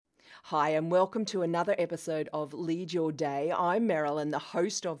Hi, and welcome to another episode of Lead Your Day. I'm Marilyn, the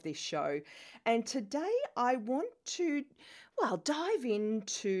host of this show, and today I want to, dive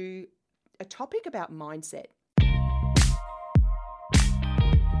into a topic about mindset.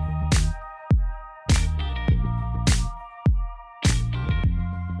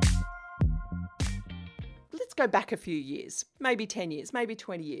 Let's go back a few years, maybe 10 years, maybe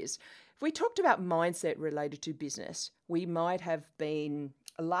 20 years. If we talked about mindset related to business, we might have been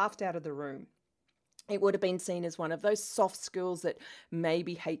laughed out of the room. It would have been seen as one of those soft skills that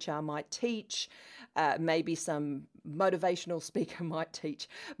maybe HR might teach, maybe some motivational speaker might teach,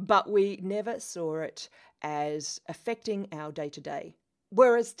 but we never saw it as affecting our day-to-day.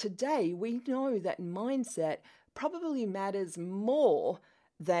 Whereas today, we know that mindset probably matters more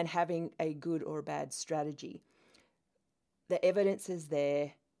than having a good or a bad strategy. The evidence is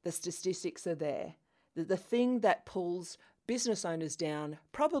there, the statistics are there. The thing that pulls business owners down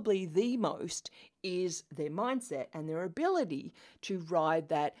probably the most is their mindset and their ability to ride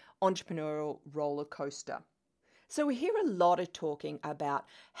that entrepreneurial roller coaster. So we hear a lot of talking about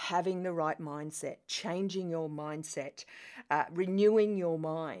having the right mindset, changing your mindset, renewing your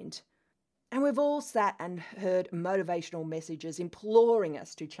mind. And we've all sat and heard motivational messages imploring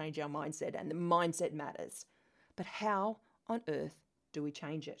us to change our mindset, and the mindset matters. But how on earth do we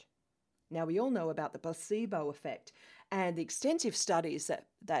change it? Now, we all know about the placebo effect and the extensive studies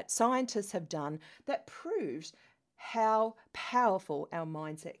that scientists have done that proves how powerful our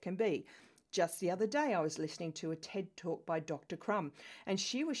mindset can be. Just the other day, I was listening to a TED talk by Dr. Crum, and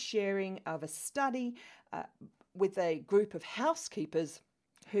she was sharing of a study with a group of housekeepers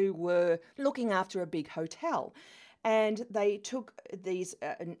who were looking after a big hotel. And they took these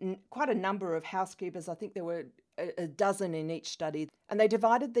quite a number of housekeepers, I think there were a dozen in each study, and they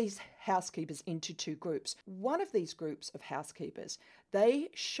divided these housekeepers into two groups. One of these groups of housekeepers, they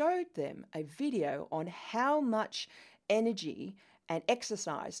showed them a video on how much energy and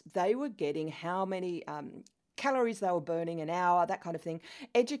exercise they were getting, how many calories they were burning an hour, that kind of thing,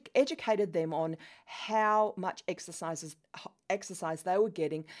 educated them on how much exercise they were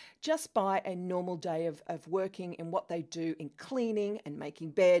getting just by a normal day of working in what they do in cleaning and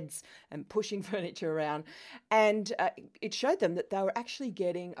making beds and pushing furniture around. And it showed them that they were actually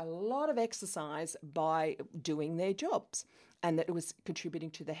getting a lot of exercise by doing their jobs, and that it was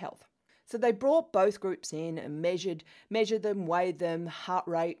contributing to their health. So they brought both groups in and measured them, weighed them, heart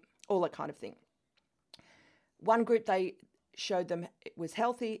rate, all that kind of thing. One group, they showed them it was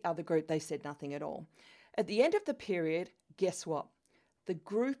healthy. Other group, they said nothing at all. At the end of the period, guess what? The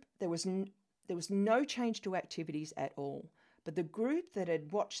group, there was no change to activities at all. But the group that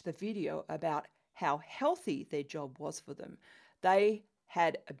had watched the video about how healthy their job was for them, they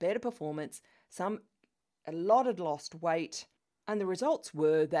had a better performance. A lot had lost weight. And the results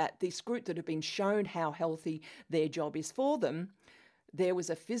were that this group that had been shown how healthy their job is for them, there was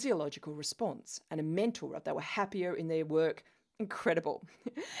a physiological response and a mental, they were happier in their work. Incredible.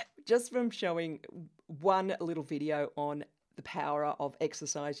 Just from showing one little video on the power of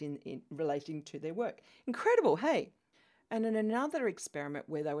exercise in relating to their work. Incredible, hey? And in another experiment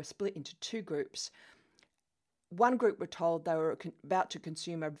where they were split into two groups, one group were told they were about to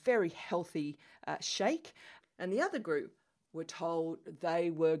consume a very healthy shake, and the other group were told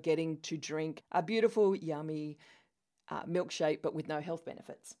they were getting to drink a beautiful, yummy milkshake, but with no health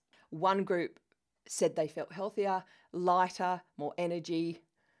benefits. One group said they felt healthier, lighter, more energy.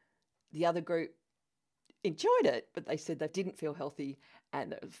 The other group enjoyed it, but they said they didn't feel healthy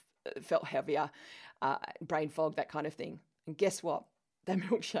and felt heavier, brain fog, that kind of thing. And guess what? The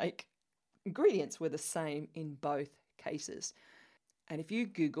milkshake ingredients were the same in both cases. And if you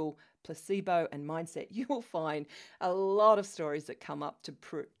Google placebo and mindset, you will find a lot of stories that come up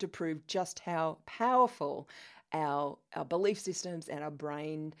to prove just how powerful our belief systems and our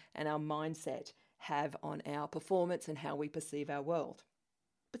brain and our mindset have on our performance and how we perceive our world.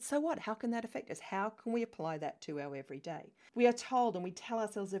 But so what? How can that affect us? How can we apply that to our everyday? We are told and we tell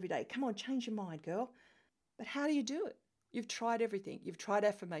ourselves every day, come on, change your mind, girl. But how do you do it? You've tried everything. You've tried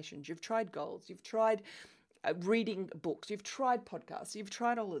affirmations. You've tried goals. You've tried reading books. You've tried podcasts. You've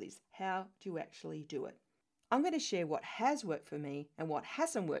tried all of this. How do you actually do it? I'm going to share what has worked for me and what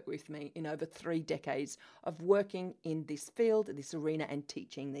hasn't worked with me in over 3 decades of working in this field, this arena, and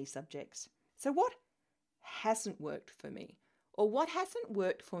teaching these subjects. So what hasn't worked for me? Or what hasn't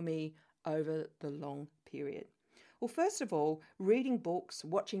worked for me over the long period? Well, first of all, reading books,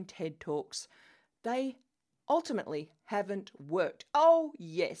 watching TED Talks, they ultimately haven't worked. Oh,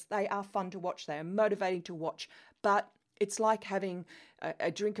 yes, they are fun to watch. They are motivating to watch, but it's like having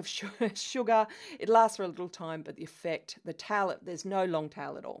a drink of sugar. It lasts for a little time, but the effect, the tail, there's no long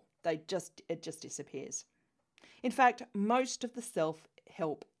tail at all. It just disappears. In fact, most of the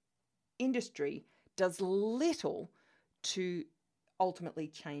self-help industry does little to ultimately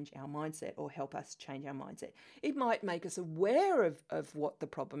change our mindset or help us change our mindset. It might make us aware of what the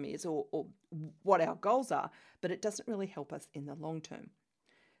problem is or what our goals are, but it doesn't really help us in the long term.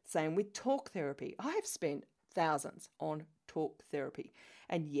 Same with talk therapy. I have spent thousands on talk therapy.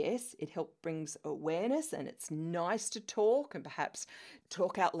 And yes, it brings awareness, and it's nice to talk and perhaps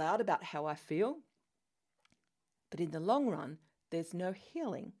talk out loud about how I feel. But in the long run, there's no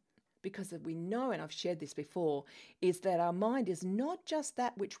healing, because we know, and I've shared this before, is that our mind is not just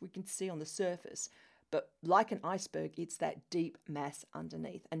that which we can see on the surface, but like an iceberg, it's that deep mass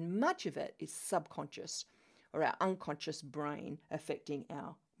underneath. And much of it is subconscious, or our unconscious brain affecting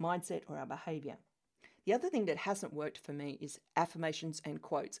our mindset or our behavior. The other thing that hasn't worked for me is affirmations and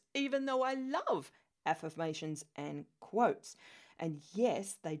quotes, even though I love affirmations and quotes. And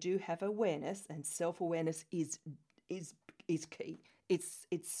yes, they do have awareness, and self-awareness is key. It's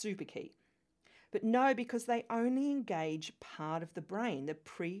super key. But no, because they only engage part of the brain, the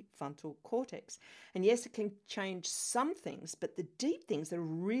prefrontal cortex. And yes, it can change some things, but the deep things that are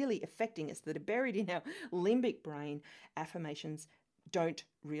really affecting us, that are buried in our limbic brain, affirmations don't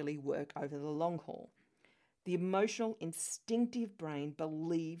really work over the long haul. The emotional, instinctive brain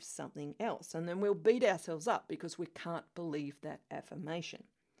believes something else, and then we'll beat ourselves up because we can't believe that affirmation.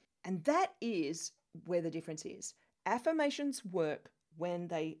 And that is where the difference is. Affirmations work when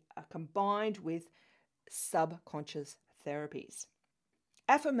they are combined with subconscious therapies.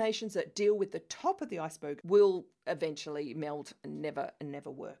 Affirmations that deal with the top of the iceberg will eventually melt and never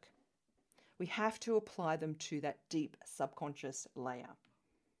work. We have to apply them to that deep subconscious layer.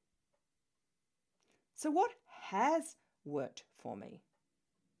 So what has worked for me?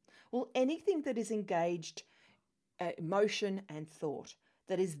 Well, anything that is engaged emotion and thought,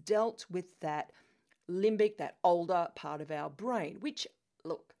 that is dealt with that limbic, that older part of our brain, which,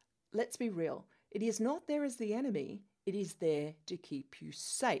 look, let's be real, it is not there as the enemy, it is there to keep you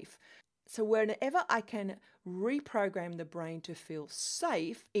safe. So whenever I can reprogram the brain to feel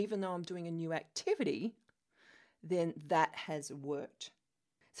safe, even though I'm doing a new activity, then that has worked.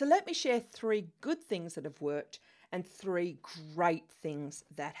 So let me share 3 good things that have worked and 3 great things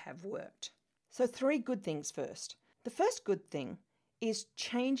that have worked. So 3 good things first. The first good thing is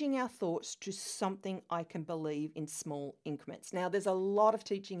changing our thoughts to something I can believe in small increments. Now, there's a lot of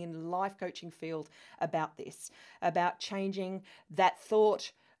teaching in the life coaching field about this, about changing that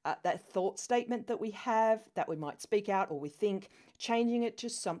thought statement that we have, that we might speak out or we think, changing it to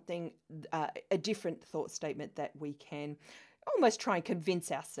something, a different thought statement that we can almost try and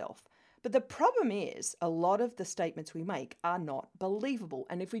convince ourselves. But the problem is a lot of the statements we make are not believable.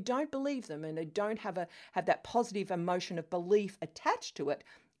 And if we don't believe them and they don't have that positive emotion of belief attached to it,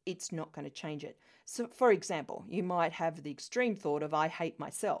 it's not going to change it. So for example, you might have the extreme thought of I hate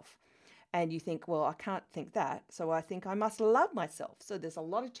myself. And you think, well, I can't think that, so I think I must love myself. So there's a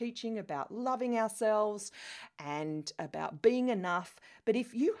lot of teaching about loving ourselves and about being enough. But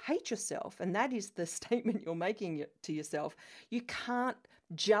if you hate yourself, and that is the statement you're making to yourself, you can't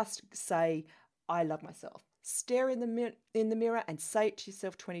just say, I love myself. Stare in the mirror and say it to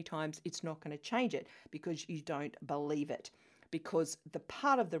yourself 20 times. It's not going to change it because you don't believe it. Because the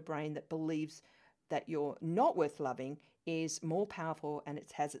part of the brain that believes that you're not worth loving is more powerful, and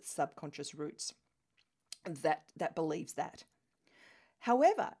it has its subconscious roots that believes that.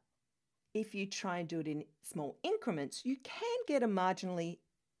 However, if you try and do it in small increments, you can get a marginally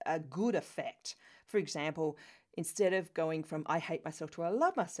good effect. For example, instead of going from I hate myself to I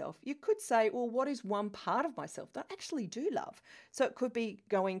love myself, you could say, well, what is one part of myself that I actually do love? So it could be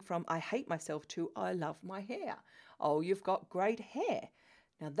going from I hate myself to I love my hair. Oh, you've got great hair.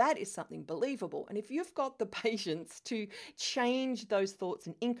 Now that is something believable. And if you've got the patience to change those thoughts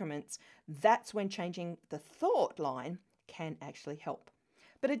in increments, that's when changing the thought line can actually help.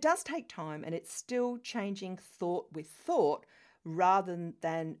 But it does take time, and it's still changing thought with thought rather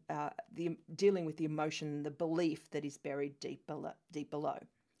than dealing with the emotion, the belief that is buried deep below.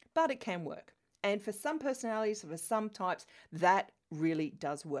 But it can work. And for some personalities, for some types, that really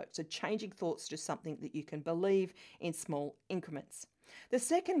does work. So changing thoughts to something that you can believe in small increments. The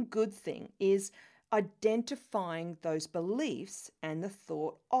second good thing is identifying those beliefs and the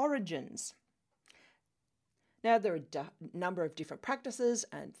thought origins. Now, there are a number of different practices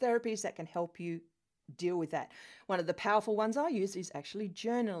and therapies that can help you deal with that. One of the powerful ones I use is actually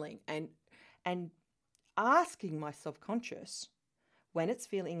journaling and asking my subconscious, when it's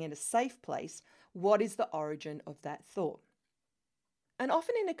feeling in a safe place, what is the origin of that thought? And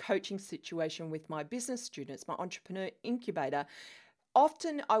often in a coaching situation with my business students, my entrepreneur incubator,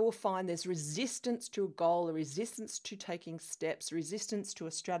 Often I will find there's resistance to a goal, a resistance to taking steps, resistance to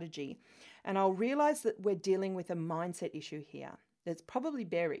a strategy. And I'll realize that we're dealing with a mindset issue here that's probably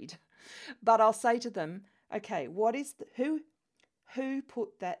buried. But I'll say to them, okay, who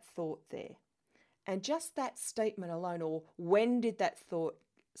put that thought there? And just that statement alone, or when did that thought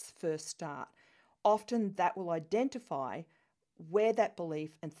first start? Often that will identify where that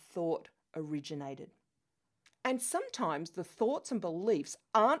belief and thought originated. And sometimes the thoughts and beliefs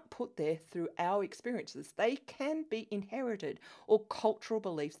aren't put there through our experiences. They can be inherited or cultural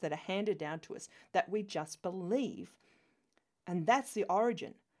beliefs that are handed down to us that we just believe. And that's the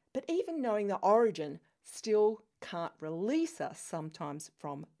origin. But even knowing the origin still can't release us sometimes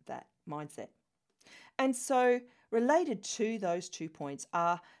from that mindset. And so related to those 2 points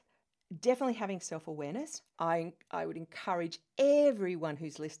are definitely having self-awareness. I would encourage everyone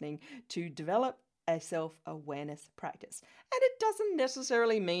who's listening to develop a self-awareness practice. And it doesn't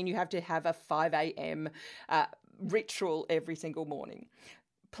necessarily mean you have to have a 5 a.m. Ritual every single morning.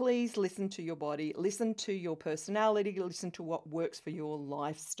 Please listen to your body, listen to your personality, listen to what works for your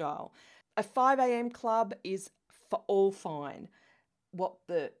lifestyle. A 5 a.m. club is for all fine. What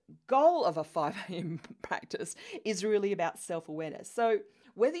the goal of a 5 a.m. practice is really about self-awareness. So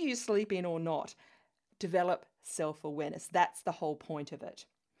whether you sleep in or not, develop self-awareness. That's the whole point of it.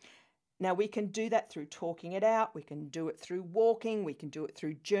 Now, we can do that through talking it out. We can do it through walking. We can do it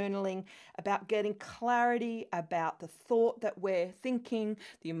through journaling, about getting clarity about the thought that we're thinking,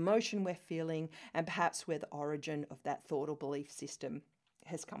 the emotion we're feeling, and perhaps where the origin of that thought or belief system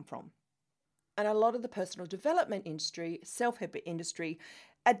has come from. And a lot of the personal development industry, self-help industry,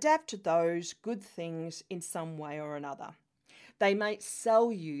 adapt to those good things in some way or another. They might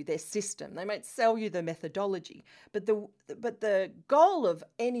sell you their system, they might sell you the methodology, but the goal of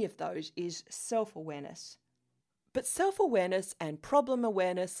any of those is self-awareness. But self-awareness and problem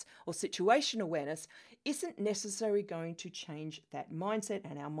awareness or situation awareness isn't necessarily going to change that mindset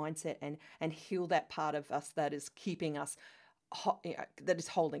and our mindset and heal that part of us that is keeping us, that is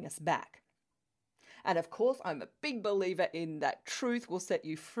holding us back. And of course, I'm a big believer in that truth will set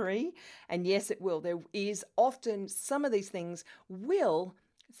you free. And yes, it will. There is often some of these things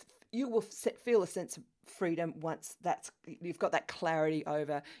you will feel a sense of freedom once you've got that clarity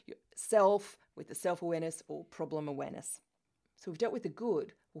over yourself with the self-awareness or problem awareness. So we've dealt with the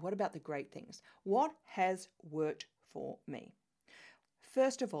good. Well, what about the great things? What has worked for me?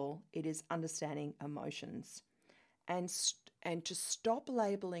 First of all, it is understanding emotions and to stop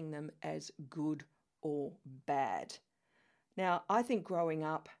labeling them as good or bad. Now, I think growing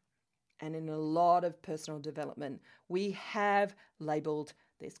up and in a lot of personal development, we have labeled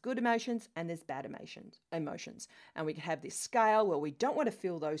there's good emotions and there's bad emotions. And we can have this scale where we don't want to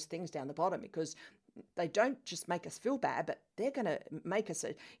feel those things down the bottom because they don't just make us feel bad, but they're going to make us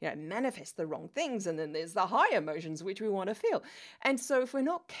manifest the wrong things. And then there's the high emotions, which we want to feel. And so if we're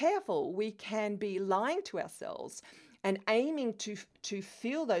not careful, we can be lying to ourselves and aiming to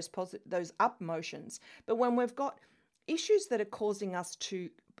feel those up emotions. But when we've got issues that are causing us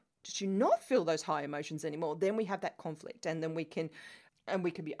to not feel those high emotions anymore, then we have that conflict, and then we can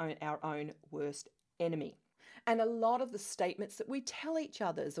be our own worst enemy. And a lot of the statements that we tell each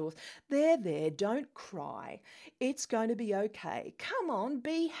other is, there, don't cry. It's going to be okay. Come on,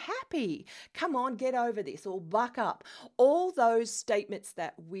 be happy. Come on, get over this, or buck up. All those statements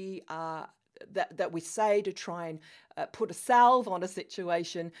that we say to try and put a salve on a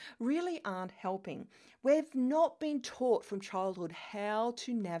situation really aren't helping. We've not been taught from childhood how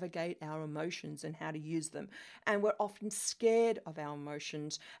to navigate our emotions and how to use them. And we're often scared of our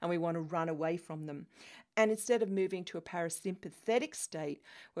emotions and we want to run away from them. And instead of moving to a parasympathetic state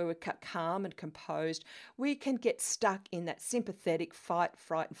where we're calm and composed, we can get stuck in that sympathetic fight,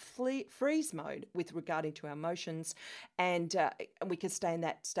 fright, and freeze mode with regarding to our emotions. And we can stay in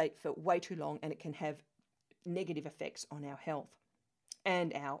that state for way too long, and it can have negative effects on our health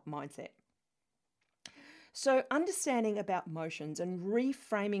and our mindset. So understanding about emotions and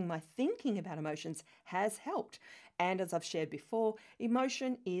reframing my thinking about emotions has helped. And as I've shared before,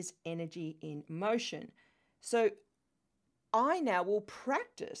 emotion is energy in motion. So I now will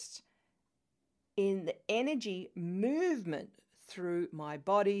practice in the energy movement through my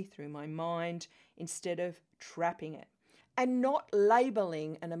body, through my mind, instead of trapping it. And not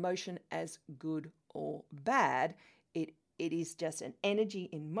labeling an emotion as good or bad. It is just an energy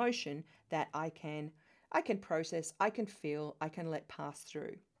in motion that I can process, I can feel, I can let pass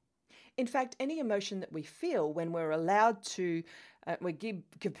through. In fact, any emotion that we feel, when we're allowed to, we give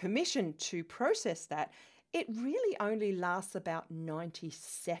permission to process that, it really only lasts about 90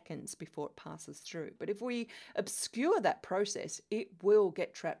 seconds before it passes through. But if we obscure that process, it will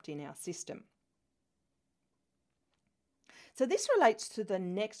get trapped in our system. So this relates to the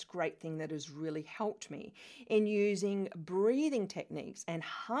next great thing that has really helped me in using breathing techniques and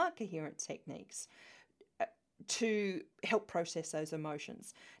heart coherence techniques to help process those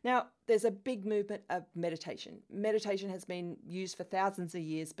emotions. Now, there's a big movement of meditation. Meditation has been used for thousands of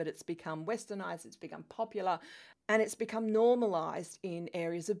years, but it's become westernized, it's become popular, and it's become normalized in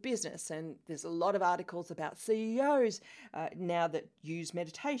areas of business. And there's a lot of articles about CEOs now that use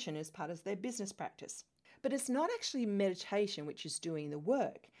meditation as part of their business practice. But it's not actually meditation which is doing the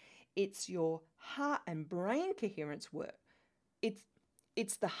work. It's your heart and brain coherence work.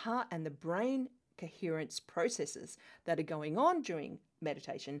 It's the heart and the brain coherence processes that are going on during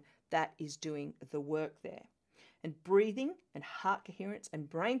meditation that is doing the work there. And breathing and heart coherence and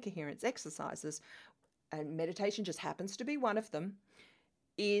brain coherence exercises, and meditation just happens to be one of them,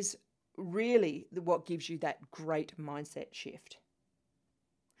 is really what gives you that great mindset shift.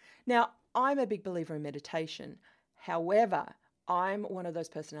 Now, I'm a big believer in meditation. However, I'm one of those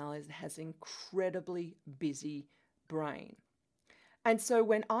personalities that has an incredibly busy brain. And so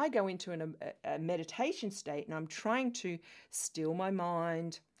when I go into a meditation state and I'm trying to still my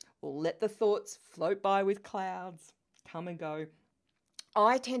mind or let the thoughts float by with clouds, come and go,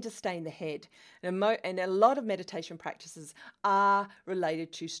 I tend to stay in the head. And a lot of meditation practices are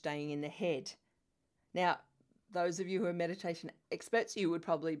related to staying in the head. Now, those of you who are meditation experts, you would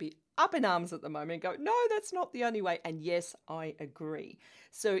probably be up in arms at the moment and go, no, that's not the only way. And yes, I agree.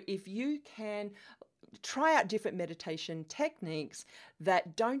 So if you can try out different meditation techniques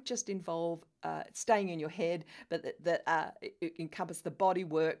that don't just involve staying in your head, but that encompass the body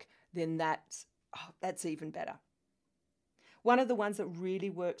work, then that's even better. One of the ones that really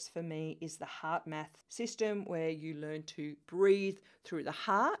works for me is the HeartMath system, where you learn to breathe through the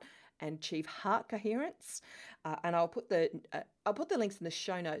heart and achieve heart coherence. And I'll put the links in the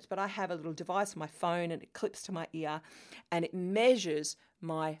show notes, but I have a little device on my phone and it clips to my ear and it measures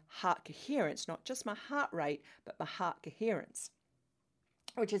my heart coherence, not just my heart rate, but my heart coherence,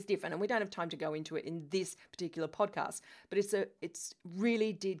 which is different. And we don't have time to go into it in this particular podcast, but it's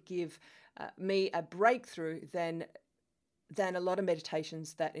really did give me a breakthrough than a lot of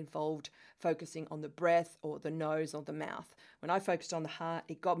meditations that involved focusing on the breath or the nose or the mouth. When I focused on the heart,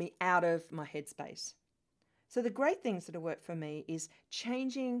 it got me out of my headspace. So the great things that have worked for me is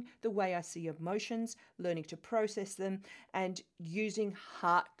changing the way I see emotions, learning to process them, and using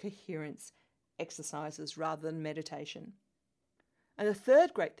heart coherence exercises rather than meditation. And the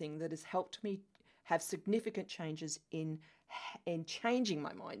third great thing that has helped me have significant changes in changing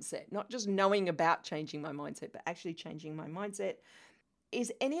my mindset, not just knowing about changing my mindset, but actually changing my mindset,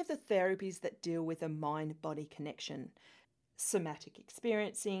 is any of the therapies that deal with a mind-body connection. Somatic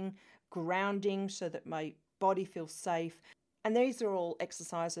experiencing, grounding so that my body feels safe. And these are all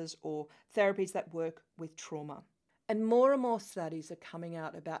exercises or therapies that work with trauma. And more studies are coming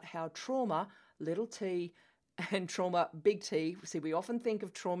out about how trauma, little t, and trauma, big T. See, we often think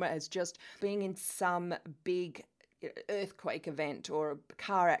of trauma as just being in some big earthquake event or a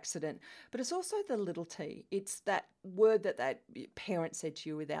car accident, but it's also the little t. It's that word that parent said to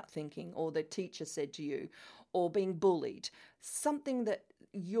you without thinking, or the teacher said to you, or being bullied. Something that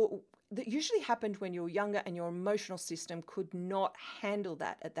usually happened when you were younger and your emotional system could not handle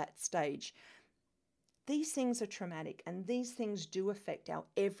that at that stage. These things are traumatic, and these things do affect our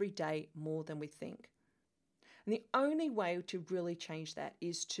everyday more than we think. And the only way to really change that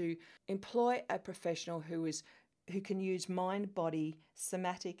is to employ a professional who can use mind-body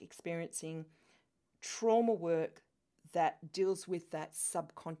somatic experiencing trauma work that deals with that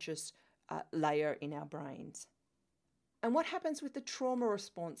subconscious layer in our brains. And what happens with the trauma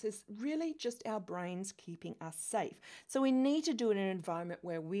response is really just our brains keeping us safe. So we need to do it in an environment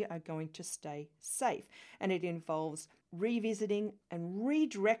where we are going to stay safe. And it involves revisiting and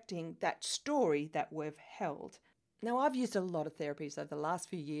redirecting that story that we've held. Now, I've used a lot of therapies over the last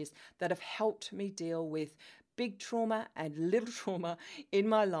few years that have helped me deal with big trauma and little trauma in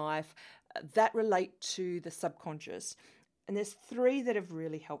my life that relate to the subconscious. And there's 3 that have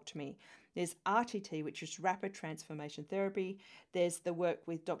really helped me. There's RTT, which is Rapid Transformation Therapy. There's the work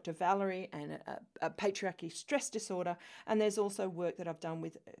with Dr. Valerie and a patriarchy stress disorder. And there's also work that I've done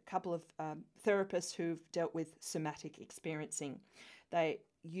with a couple of therapists who've dealt with somatic experiencing. They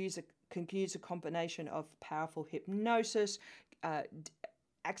can use a combination of powerful hypnosis,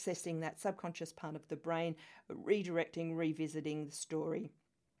 accessing that subconscious part of the brain, redirecting, revisiting the story.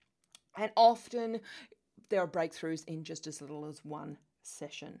 And often there are breakthroughs in just as little as one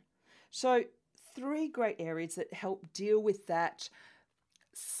session. So 3 great areas that help deal with that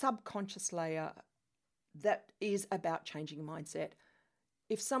subconscious layer that is about changing a mindset.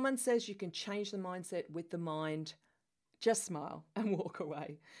 If someone says you can change the mindset with the mind, just smile and walk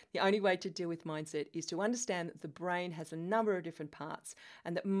away. The only way to deal with mindset is to understand that the brain has a number of different parts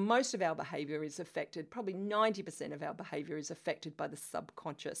and that most of our behavior is affected, probably 90% of our behavior is affected by the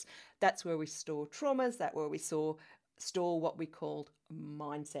subconscious. That's where we store traumas, that's where we store what we call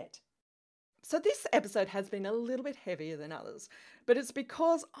mindset. So this episode has been a little bit heavier than others, but it's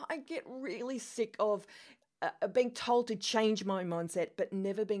because I get really sick of being told to change my mindset, but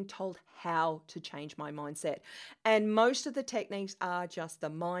never being told how to change my mindset. And most of the techniques are just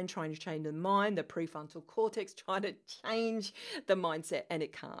the mind trying to change the mind, the prefrontal cortex trying to change the mindset, and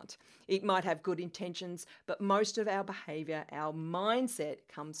it can't. It might have good intentions, but most of our behavior, our mindset,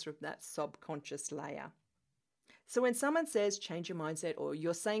 comes from that subconscious layer. So when someone says change your mindset, or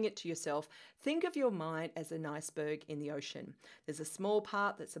you're saying it to yourself, think of your mind as an iceberg in the ocean. There's a small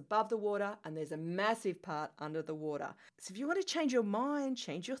part that's above the water and there's a massive part under the water. So if you want to change your mind,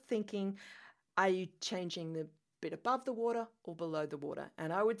 change your thinking, are you changing the bit above the water or below the water?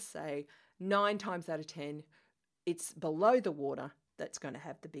 And I would say 9 times out of 10, it's below the water that's going to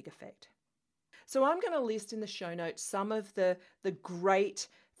have the big effect. So I'm going to list in the show notes some of the great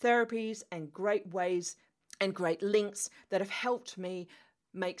therapies and great ways and great links that have helped me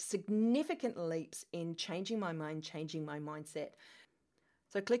make significant leaps in changing my mind, changing my mindset.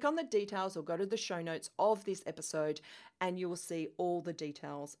 So click on the details or go to the show notes of this episode and you will see all the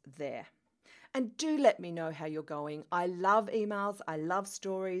details there. And do let me know how you're going. I love emails. I love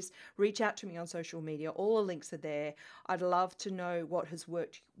stories. Reach out to me on social media. All the links are there. I'd love to know what has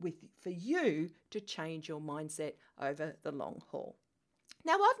worked for you to change your mindset over the long haul.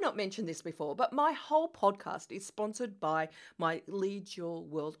 Now, I've not mentioned this before, but my whole podcast is sponsored by my Lead Your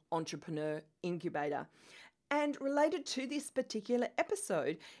World Entrepreneur Incubator. And related to this particular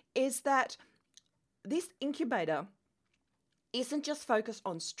episode is that this incubator isn't just focused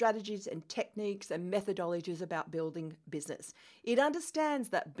on strategies and techniques and methodologies about building business. It understands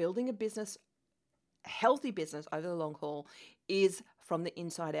that building a business, a healthy business over the long haul, is from the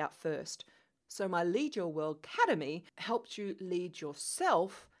inside out first. So my Lead Your World Academy helps you lead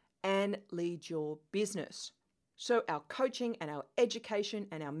yourself and lead your business. So our coaching and our education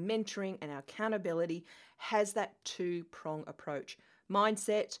and our mentoring and our accountability has that 2-prong approach: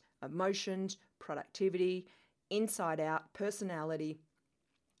 mindset, emotions, productivity, inside out, personality,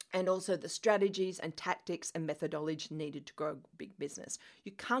 and also the strategies and tactics and methodology needed to grow a big business.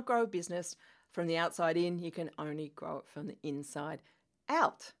 You can't grow a business from the outside in, you can only grow it from the inside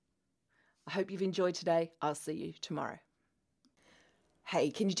out. I hope you've enjoyed today. I'll see you tomorrow.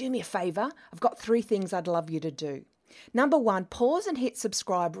 Hey, can you do me a favor? I've got 3 things I'd love you to do. Number 1, pause and hit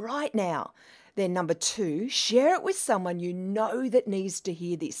subscribe right now. Then number 2, share it with someone you know that needs to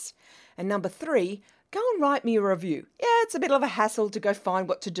hear this. And number 3, go and write me a review. Yeah, it's a bit of a hassle to go find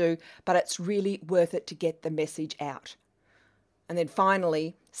what to do, but it's really worth it to get the message out. And then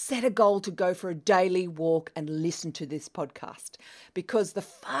finally, set a goal to go for a daily walk and listen to this podcast, because the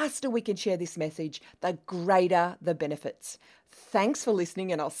faster we can share this message, the greater the benefits. Thanks for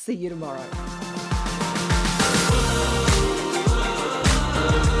listening, and I'll see you tomorrow.